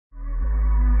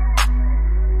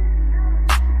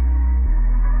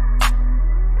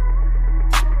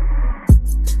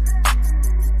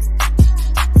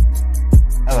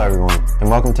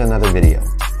welcome to another video.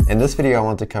 In this video I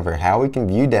want to cover how we can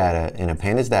view data in a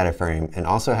Pandas data frame and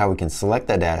also how we can select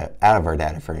that data out of our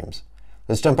data frames.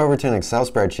 Let's jump over to an Excel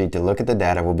spreadsheet to look at the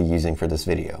data we'll be using for this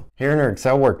video. Here in our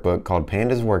Excel workbook called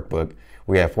Pandas Workbook,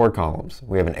 we have 4 columns.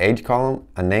 We have an age column,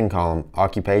 a name column,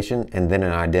 occupation, and then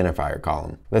an identifier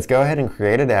column. Let's go ahead and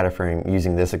create a data frame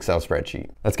using this Excel spreadsheet.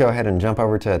 Let's go ahead and jump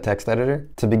over to a text editor.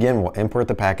 To begin, we'll import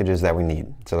the packages that we need.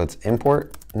 So let's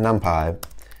import NumPy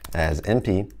as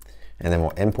NP, and then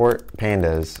we'll import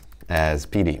Pandas as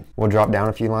PD. We'll drop down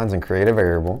a few lines and create a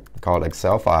variable called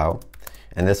Excel file,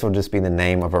 and this will just be the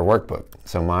name of our workbook.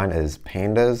 So mine is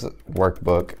Pandas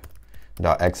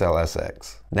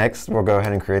Workbook.xlsx. Next, we'll go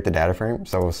ahead and create the data frame.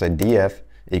 So we'll say df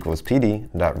equals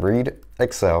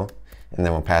pd.readExcel, and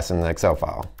then we'll pass in the Excel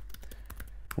file.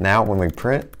 Now, when we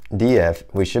print df,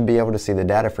 we should be able to see the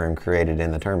data frame created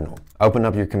in the terminal. Open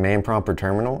up your command prompt or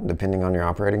terminal, depending on your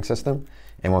operating system,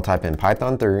 and we'll type in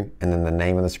Python3 and then the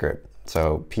name of the script.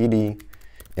 So pd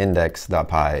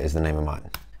index.py is the name of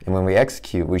mine. And when we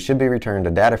execute, we should be returned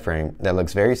a data frame that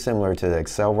looks very similar to the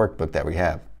Excel workbook that we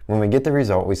have. When we get the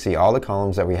result, we see all the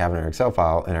columns that we have in our Excel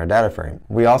file in our data frame.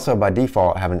 We also, by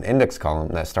default, have an index column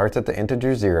that starts at the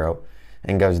integer 0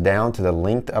 and goes down to the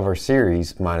length of our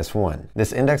series minus 1.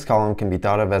 This index column can be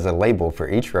thought of as a label for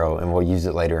each row, and we'll use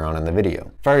it later on in the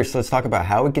video. First, let's talk about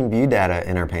how we can view data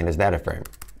in our Pandas data frame.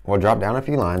 We'll drop down a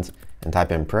few lines and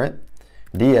type in print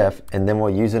df, and then we'll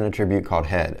use an attribute called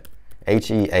head,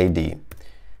 H-E-A-D.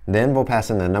 Then we'll pass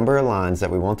in the number of lines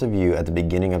that we want to view at the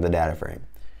beginning of the data frame.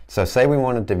 So say we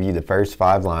wanted to view the first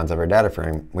 5 lines of our data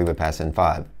frame, we would pass in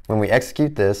 5. When we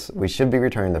execute this, we should be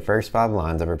returning the first 5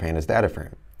 lines of our Pandas data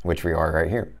frame, which we are right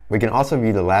here. We can also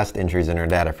view the last entries in our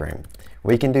data frame.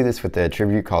 We can do this with the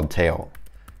attribute called tail.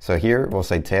 So here we'll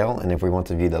say tail, and if we want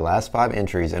to view the last 5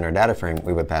 entries in our data frame,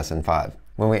 we would pass in 5.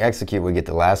 When we execute, we get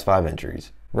the last 5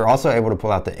 entries. We're also able to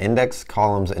pull out the index,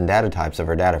 columns, and data types of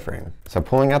our data frame. So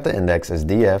pulling out the index is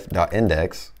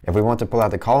df.index. If we want to pull out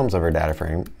the columns of our data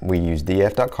frame, we use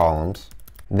df.columns.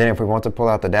 Then if we want to pull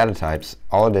out the data types,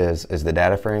 all it is the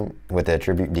data frame with the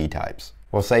attribute dtypes.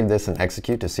 We'll save this and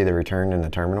execute to see the return in the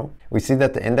terminal. We see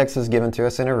that the index is given to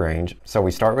us in a range, so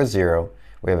we start with 0,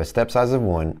 we have a step size of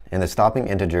 1, and the stopping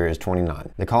integer is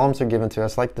 29. The columns are given to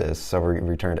us like this, so we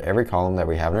returned every column that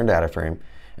we have in our data frame,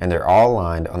 and they're all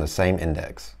aligned on the same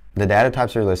index. The data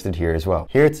types are listed here as well.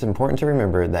 Here it's important to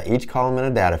remember that each column in a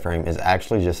data frame is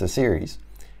actually just a series.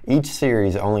 Each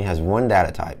series only has one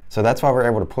data type, so that's why we're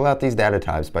able to pull out these data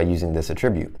types by using this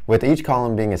attribute. With each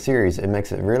column being a series, it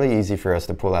makes it really easy for us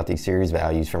to pull out these series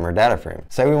values from our data frame.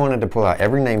 Say we wanted to pull out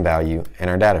every name value in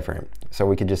our data frame, so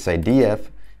we could just say df,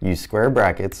 use square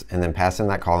brackets, and then pass in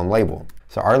that column label.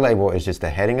 So our label is just the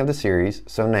heading of the series,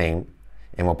 so name,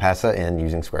 and we'll pass that in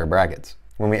using square brackets.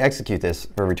 When we execute this,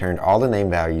 we're returned all the name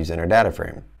values in our data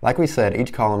frame. Like we said,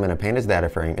 each column in a Pandas data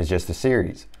frame is just a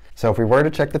series. So if we were to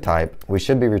check the type, we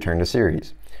should be returned a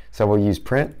series. So we'll use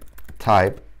print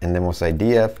type, and then we'll say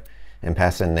df and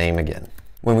pass in name again.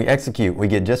 When we execute, we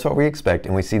get just what we expect,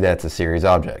 and we see that it's a series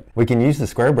object. We can use the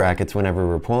square brackets whenever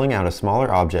we're pulling out a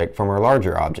smaller object from our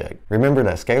larger object. Remember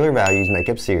that scalar values make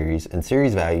up series, and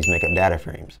series values make up data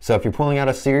frames. So if you're pulling out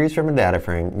a series from a data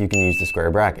frame, you can use the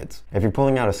square brackets. If you're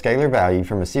pulling out a scalar value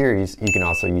from a series, you can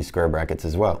also use square brackets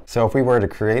as well. So if we were to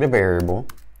create a variable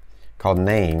called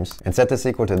names and set this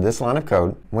equal to this line of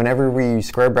code, whenever we use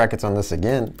square brackets on this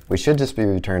again, we should just be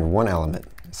returned one element.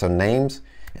 So names,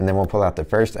 and then we'll pull out the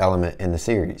first element in the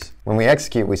series. When we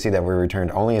execute, we see that we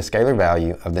returned only a scalar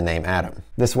value of the name Adam.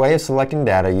 This way of selecting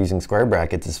data using square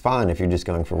brackets is fine if you're just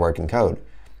going for working code.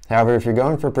 However, if you're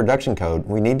going for production code,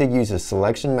 we need to use the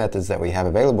selection methods that we have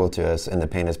available to us in the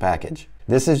Pandas package.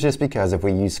 This is just because if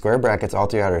we use square brackets all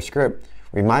throughout our script,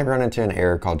 we might run into an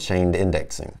error called chained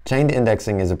indexing. Chained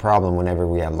indexing is a problem whenever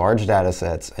we have large data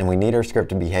sets and we need our script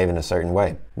to behave in a certain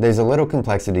way. There's a little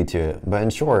complexity to it, but in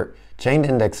short, chained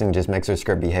indexing just makes our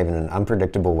script behave in an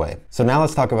unpredictable way. So now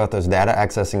let's talk about those data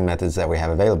accessing methods that we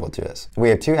have available to us. We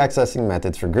have 2 accessing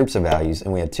methods for groups of values,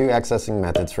 and we have 2 accessing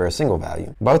methods for a single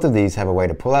value. Both of these have a way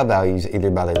to pull out values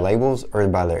either by their labels or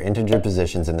by their integer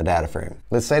positions in the data frame.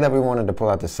 Let's say that we wanted to pull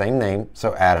out the same name,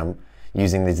 so Adam,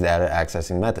 using these data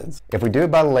accessing methods. If we do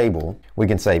it by label, we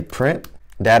can say print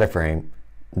dataframe.at,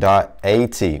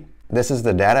 This is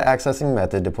the data accessing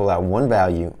method to pull out one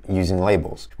value using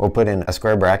labels. We'll put in a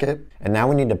square bracket, and now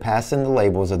we need to pass in the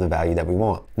labels of the value that we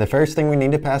want. The first thing we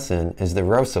need to pass in is the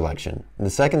row selection. The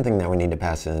second thing that we need to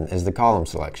pass in is the column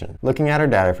selection. Looking at our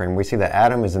data frame, we see that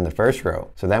Adam is in the first row,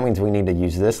 so that means we need to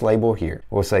use this label here.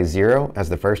 We'll say 0 as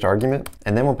the first argument,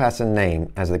 and then we'll pass in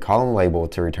name as the column label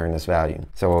to return this value.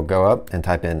 So we'll go up and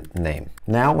type in name.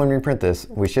 Now when we print this,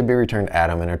 we should be returned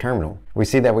Adam in our terminal. We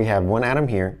see that we have one Adam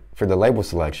here for the label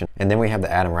selection, and then we have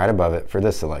the Adam right above it for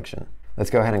this selection.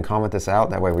 Let's go ahead and comment this out,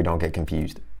 that way we don't get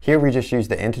confused. Here we just use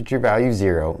the integer value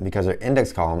 0 because our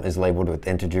index column is labeled with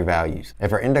integer values.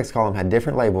 If our index column had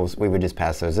different labels, we would just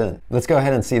pass those in. Let's go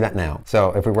ahead and see that now.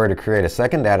 So if we were to create a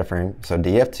second data frame, so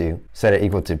df2, set it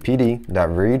equal to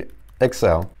pd.read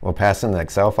Excel, we'll pass in the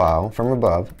Excel file from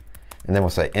above, and then we'll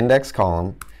say index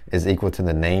column is equal to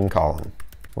the name column.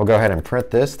 We'll go ahead and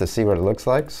print this to see what it looks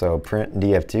like. So print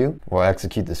df2, we'll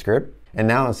execute the script. And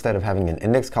now instead of having an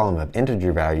index column of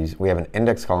integer values, we have an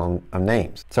index column of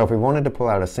names. So if we wanted to pull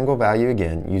out a single value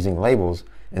again using labels,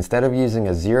 instead of using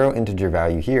a 0 integer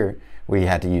value here, we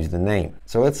had to use the name.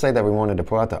 So let's say that we wanted to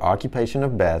pull out the occupation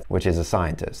of Beth, which is a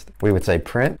scientist. We would say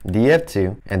print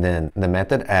df2 and then the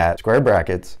method at square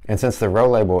brackets. And since the row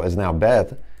label is now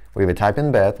Beth, we would type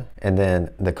in Beth, and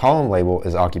then the column label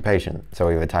is occupation. So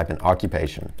we would type in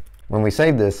occupation. When we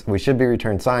save this, we should be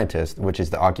returned scientist, which is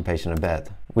the occupation of Beth.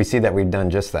 We see that we've done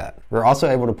just that. We're also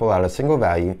able to pull out a single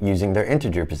value using their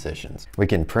integer positions. We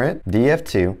can print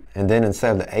df2, and then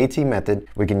instead of the at method,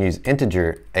 we can use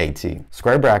integer at,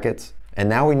 square brackets, and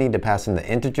now we need to pass in the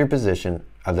integer position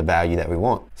of the value that we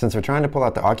want. Since we're trying to pull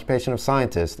out the occupation of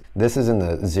scientist, this is in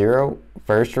the 0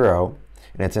 first row,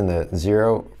 and it's in the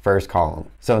 0 first column.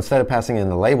 So instead of passing in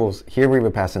the labels, here we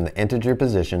would pass in the integer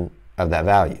position of that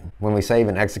value. When we save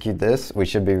and execute this, we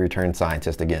should be returned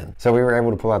scientist again. So we were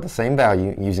able to pull out the same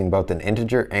value using both an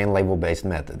integer and label-based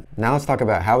method. Now let's talk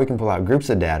about how we can pull out groups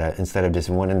of data instead of just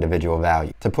one individual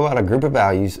value. To pull out a group of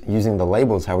values using the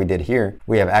labels how we did here,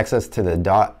 we have access to the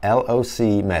 .loc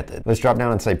method. Let's drop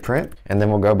down and say print, and then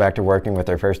we'll go back to working with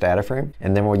our first data frame,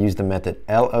 and then we'll use the method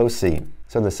loc.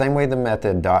 So the same way the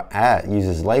method .at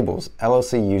uses labels,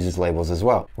 loc uses labels as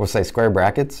well. We'll say square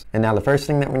brackets, and now the first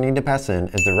thing that we need to pass in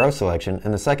is the row selection,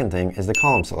 and the second thing is the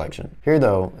column selection. Here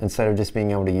though, instead of just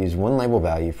being able to use one label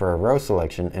value for a row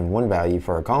selection and one value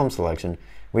for a column selection,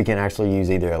 we can actually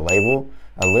use either a label,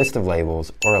 a list of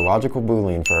labels, or a logical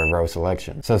boolean for a row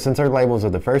selection. So since our labels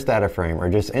of the first data frame are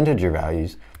just integer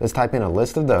values, let's type in a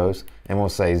list of those, and we'll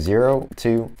say 0,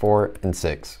 2, 4, and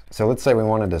 6. So let's say we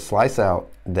wanted to slice out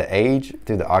the age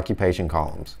through the occupation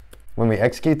columns. When we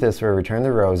execute this, we'll return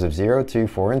the rows of 0, 2,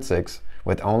 4, and 6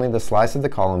 with only the slice of the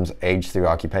columns age through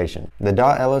occupation. The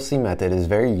 .loc method is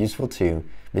very useful too,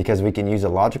 because we can use a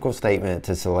logical statement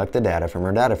to select the data from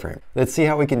our data frame. Let's see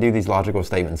how we can do these logical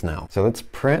statements now. So let's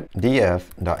print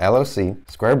df.loc,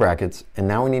 square brackets, and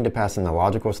now we need to pass in the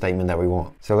logical statement that we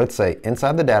want. So let's say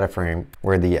inside the data frame,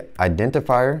 where the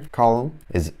identifier column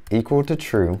is equal to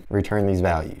true, return these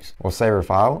values. We'll save our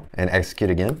file and execute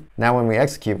again. Now when we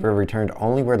execute, we're returned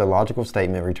only where the logical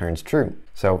statement returns true.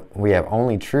 So we have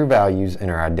only true values in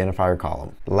our identifier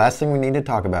column. The last thing we need to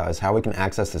talk about is how we can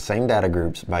access the same data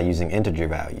groups by using integer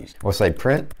values. We'll say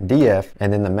print df,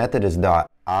 and then the method is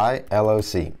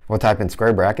 .iloc. We'll type in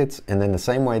square brackets, and then the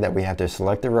same way that we have to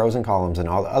select the rows and columns and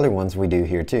all the other ones, we do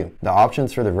here too. The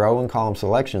options for the row and column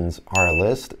selections are a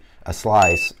list, a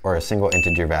slice, or a single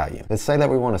integer value. Let's say that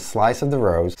we want a slice of the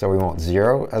rows, so we want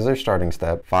 0 as our starting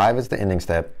step, 5 as the ending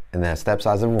step, and then a step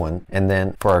size of 1. And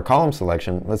then for our column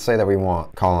selection, let's say that we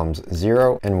want columns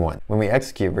 0 and 1. When we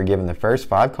execute, we're given the first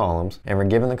 5 columns, and we're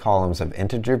given the columns of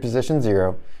integer position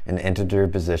 0 and integer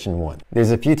position 1.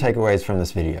 There's a few takeaways from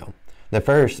this video. The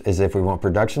first is if we want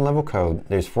production level code,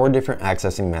 there's 4 different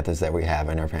accessing methods that we have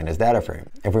in our Pandas data frame.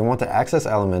 If we want to access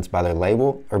elements by their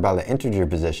label or by the integer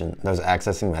position, those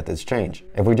accessing methods change.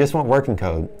 If we just want working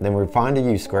code, then we're fine to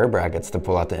use square brackets to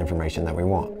pull out the information that we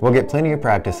want. We'll get plenty of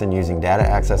practice in using data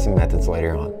accessing methods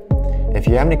later on. If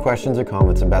you have any questions or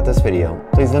comments about this video,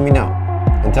 please let me know.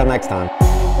 Until next time.